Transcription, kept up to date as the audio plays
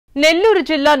నెల్లూరు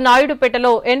జిల్లా నాయుడుపేటలో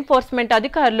ఎన్ఫోర్స్మెంట్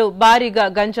అధికారులు భారీగా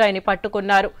గంజాయిని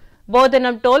పట్టుకున్నారు.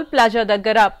 బోధనం టోల్ ప్లాజా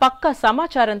దగ్గర పక్కా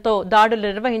సమాచారంతో దాడులు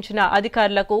నిర్వహించిన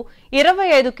అధికారులకు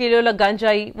 25 కిలోల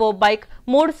గంజాయి, ఓ బైక్,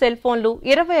 3 సెల్ ఫోన్లు,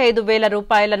 25,000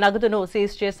 రూపాయల నగదును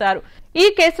సీజ్ చేశారు. ఈ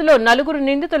కేసులో 4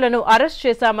 నిందితులను అరెస్ట్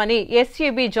చేశామని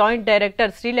ఎస్ఏబీ జాయింట్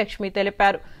డైరెక్టర్ శ్రీలక్ష్మి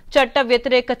తెలిపారు. చట్ట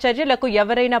వ్యతిరేక చర్యలకు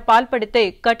ఎవరైనా పాల్పడితే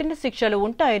కఠిన శిక్షలు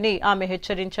ఉంటాయని ఆమె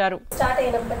హెచ్చరించారు.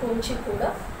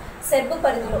 సెర్బ్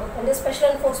పరిధిలో అంటే స్పెషల్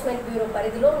ఎన్ఫోర్స్మెంట్ బ్యూరో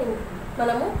పరిధిలో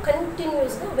మనము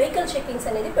కంటిన్యూస్గా వెహికల్ చెకింగ్స్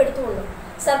అనేది పెడుతూ ఉన్నాం.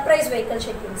 సర్ప్రైజ్ వెహికల్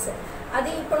చెకింగ్స్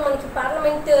అది ఇప్పుడు మనకి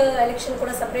పార్లమెంట్ ఎలక్షన్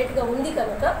కూడా సపరేట్గా ఉంది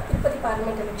కనుక తిరుపతి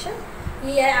పార్లమెంట్ ఎలక్షన్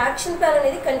ఈ యాక్షన్ ప్లాన్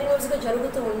అనేది కంటిన్యూస్గా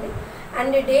జరుగుతూ ఉంది.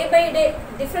 And day by day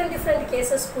different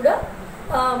cases కూడా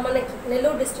మనకి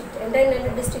నెల్లూరు డిస్ట్రిక్ట్ ఎంటైర్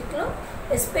నెల్లూరు డిస్ట్రిక్ట్లో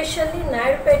especially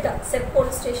Naidupeta SEB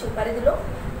police station పరిధిలో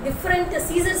డిఫరెంట్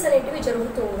సీజర్స్ అనేటివి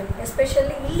జరుగుతూ ఉన్నాయి.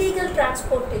 Especially illegal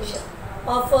transportation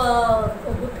of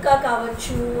gutka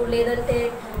కావచ్చు, లేదంటే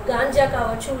గాంజా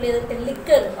కావచ్చు, లేదంటే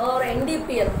లిక్కర్ ఆర్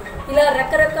ఎన్డీపీఎల్, ఇలా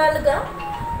రకరకాలుగా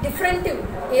డిఫరెంట్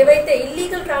ఏవైతే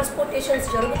ఇల్లీగల్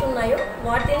ట్రాన్స్పోర్టేషన్స్ జరుగుతున్నాయో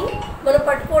వాటిని మనం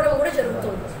పట్టుకోవడం కూడా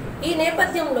జరుగుతుంది. ఈ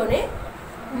నేపథ్యంలోనే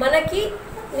మనకి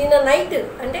నిన్న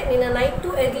night to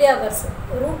early hours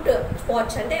route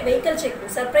watch అంటే vehicle checking,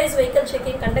 surprise vehicle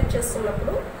checking conduct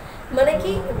చేస్తున్నప్పుడు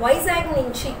మనకి వైజాగ్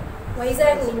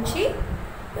నుంచి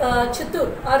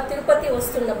చిత్తూరు ఆర్ తిరుపతి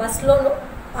వస్తున్న బస్సులోను,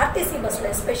 ఆర్టీసీ బస్సులో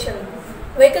ఎస్పెషల్లీ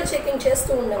వెహికల్ చెకింగ్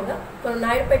చేస్తూ ఉండగా మన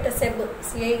నాయుడుపేట సెబ్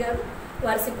సిఐ గారు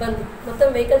వారి సిబ్బంది మొత్తం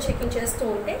వెహికల్ చెకింగ్ చేస్తూ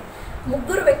ఉంటే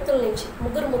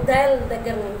ముగ్గురు ముద్దాయిల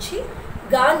దగ్గర నుంచి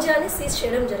గాంజాని సీజ్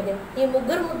చేయడం జరిగింది. ఈ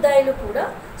ముగ్గురు ముద్దాయిలు కూడా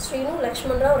శ్రీను,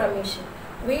 లక్ష్మణరావు, రమేష్.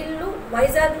 వీళ్ళు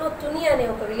వైజాగ్లో తుని అనే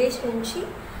ఒక విలేజ్ నుంచి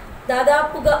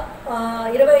దాదాపుగా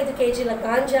 25 కేజీల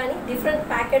గాంజాని డిఫరెంట్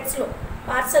ప్యాకెట్స్లో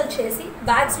పార్సల్ చేసి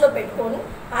బ్యాగ్స్లో పెట్టుకొని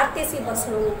ఆర్టీసీ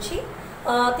బస్సులో నుంచి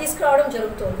తీసుకురావడం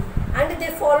జరుగుతుంది. And they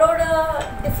followed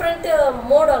different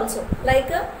mode also,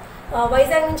 like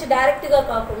Vizag నుంచి డైరెక్ట్గా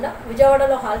కాకుండా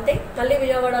విజయవాడలో హాల్ట్ అయ్యి మళ్ళీ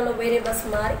విజయవాడలో వేరే బస్సు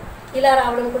మారి ఇలా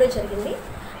రావడం కూడా జరిగింది.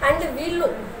 అండ్ వీళ్ళు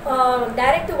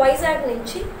డైరెక్ట్ వైజాగ్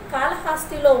నుంచి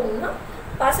కాళహస్తిలో ఉన్న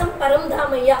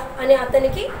పరంధామయ్య అనే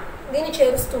అతనికి దీన్ని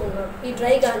చేరుస్తూ ఉన్నారు, ఈ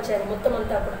డ్రై గాంజాని మొత్తం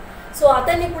అంతా కూడా. సో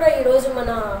అతన్ని కూడా ఈరోజు మన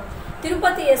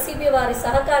తిరుపతి ఎస్సీబీ వారి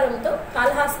సహకారంతో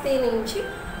కాళహస్తి నుంచి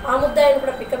ఆ ముద్దాయిని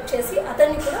కూడా పికప్ చేసి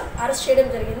అతన్ని కూడా అరెస్ట్ చేయడం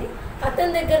జరిగింది.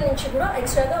 అతని దగ్గర నుంచి కూడా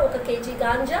ఎక్స్ట్రాగా 1 కేజీ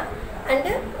గాంజా అండ్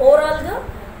ఓవరాల్గా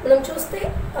మనం చూస్తే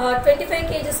 25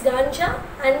 kgs ganja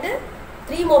and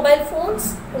 3 mobile phones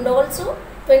and also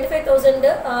 25,000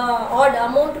 add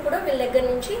amount కూడా వీళ్ళ దగ్గర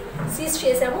నుంచి సీజ్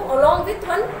చేశాము, అలాంగ్ విత్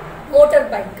 1 మోటార్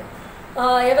బైక్.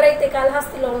 ఎవరైతే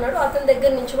కాళహస్తిలో ఉన్నాడో అతని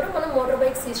దగ్గర నుంచి కూడా మనం మోటార్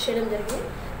బైక్ సీజ్ చేయడం జరిగింది.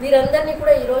 వీరందరినీ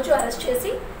కూడా ఈరోజు అరెస్ట్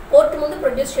చేసి కోర్టు ముందు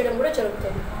ప్రొడ్యూస్ చేయడం కూడా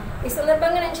జరుగుతుంది. ఈ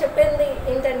సందర్భంగా నేను చెప్పేది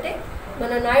ఏంటంటే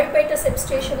మన నాయుడుపేట సెబ్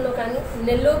స్టేషన్లో కానీ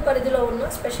నెల్లూరు పరిధిలో ఉన్న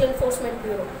special enforcement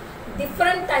bureau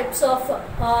different types of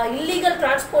illegal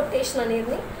transportation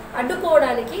అనేది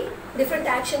అడ్డుకోవడానికి డిఫరెంట్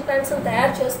యాక్షన్ ప్లాన్స్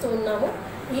తయారు చేస్తూ ఉన్నాము.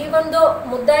 ఈవెన్ దో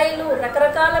ముద్దాయిలు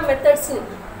రకరకాల మెథడ్స్ని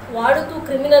వాడుతూ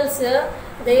criminals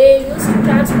they use to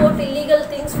transport illegal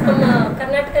things from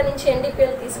Karnataka నుంచి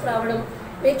ఎన్డీపీఎల్ తీసుకురావడం.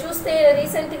 మీరు చూస్తే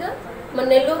రీసెంట్గా మన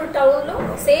నెల్లూరు టౌన్లో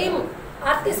సేమ్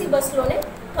ఆర్టీసీ బస్సులోనే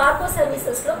కార్గో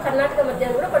సర్వీసెస్లో కర్ణాటక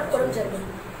మధ్యాహ్నం కూడా పట్టుకోవడం జరిగింది.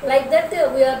 Like that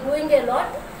we are doing a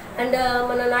lot. And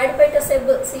మన నాయుడుపేట సెబ్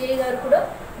సిఐ గారు కూడా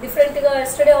డిఫరెంట్గా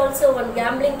yesterday also 1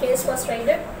 gambling case was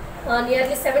raided,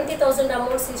 nearly 70,000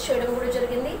 amount seize చేయడం కూడా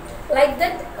జరిగింది. Like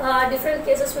that different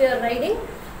cases we are riding.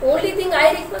 Only thing I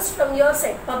request from your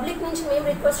side, public నుంచి మేము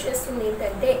request చేస్తుంది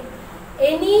ఏంటంటే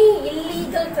any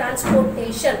illegal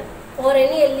transportation or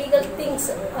any illegal things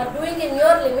are doing in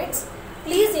your limits,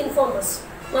 please inform అస్.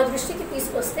 మా దృష్టికి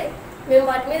తీసుకొస్తే మేము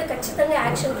వాటి మీద ఖచ్చితంగా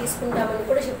యాక్షన్ తీసుకుంటామని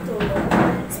కూడా చెప్తూ ఉన్నాము.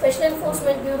 Special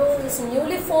enforcement bureau is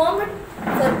newly formed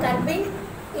for kerbing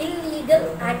illegal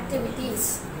activities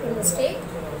in the state.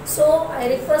 So I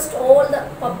request all the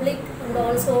public and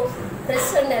also press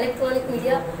and electronic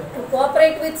media to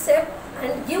cooperate with SEB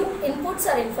and give inputs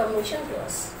or information to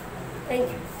us. Thank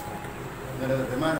you.